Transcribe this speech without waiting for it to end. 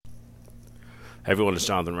Hey everyone, it's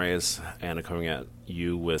Jonathan Reyes, and I'm coming at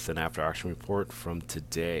you with an after action report from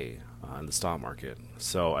today in the stock market.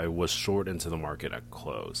 So I was short into the market at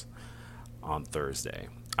close on Thursday.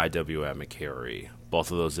 IWM and KRE, both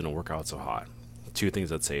of those didn't work out so hot. Two things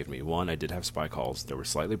that saved me. One, I did have SPY calls. They were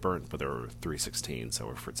slightly burnt, but they were 316, so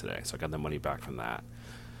were for today. So I got the money back from that.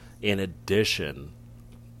 In addition,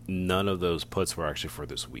 none of those puts were actually for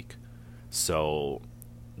this week. So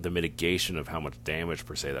the mitigation of how much damage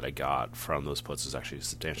per se that I got from those puts is actually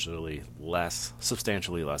substantially less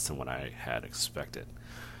than what I had expected.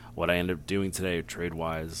 What I ended up doing today, trade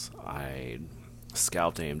wise, I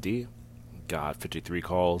scalped AMD, got 53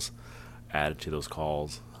 calls, added to those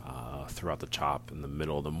calls throughout the chop in the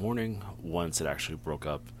middle of the morning. Once it actually broke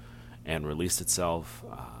up and released itself,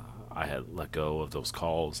 I had let go of those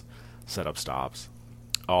calls, set up stops.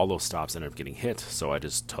 All those stops ended up getting hit, so I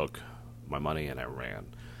just took my money and I ran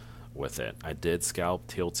with it. I did scalp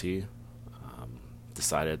TLT,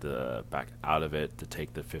 decided to back out of it to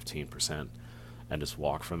take the 15% and just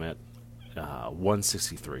walk from it.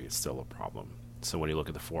 163 is still a problem. So when you look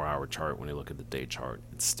at the 4-hour chart, when you look at the day chart,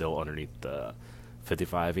 it's still underneath the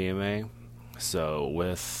 55 EMA. So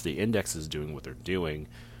with the indexes doing what they're doing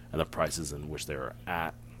and the prices in which they're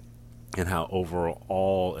at, and how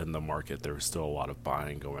overall in the market there's still a lot of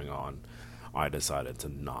buying going on, I decided to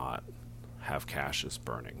not have cash just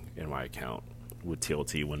burning in my account with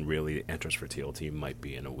TLT when really interest for TLT might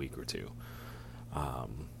be in a week or two.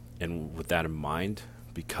 And with that in mind,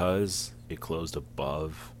 because it closed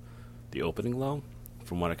above the opening low,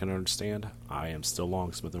 from what I can understand, I am still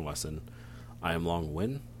long Smith & Wesson. I am long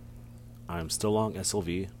Win. I am still long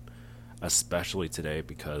SLV, especially today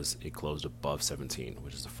because it closed above 17,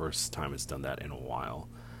 which is the first time it's done that in a while.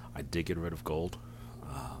 I did get rid of gold.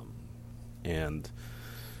 And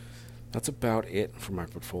that's about it for my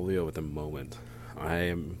portfolio at the moment. I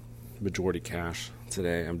am majority cash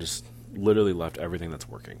today. I'm just literally left everything that's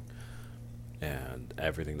working and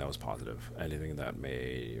everything that was positive. Anything that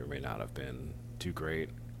may or may not have been too great,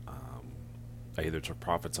 I either took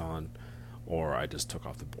profits on or I just took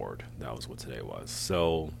off the board. That was what today was.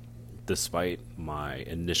 So despite my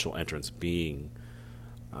initial entrance being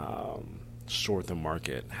short the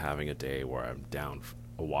market, having a day where I'm down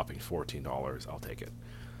a whopping $14, I'll take it.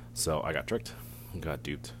 So I got tricked, got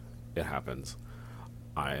duped. It happens.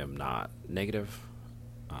 I am not negative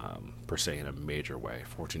per se in a major way.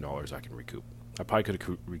 $14 I can recoup. I probably could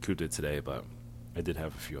have recouped it today, but I did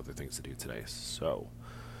have a few other things to do today. So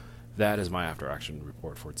that is my after action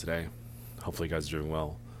report for today. Hopefully you guys are doing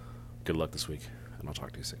well. Good luck this week, and I'll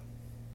talk to you soon.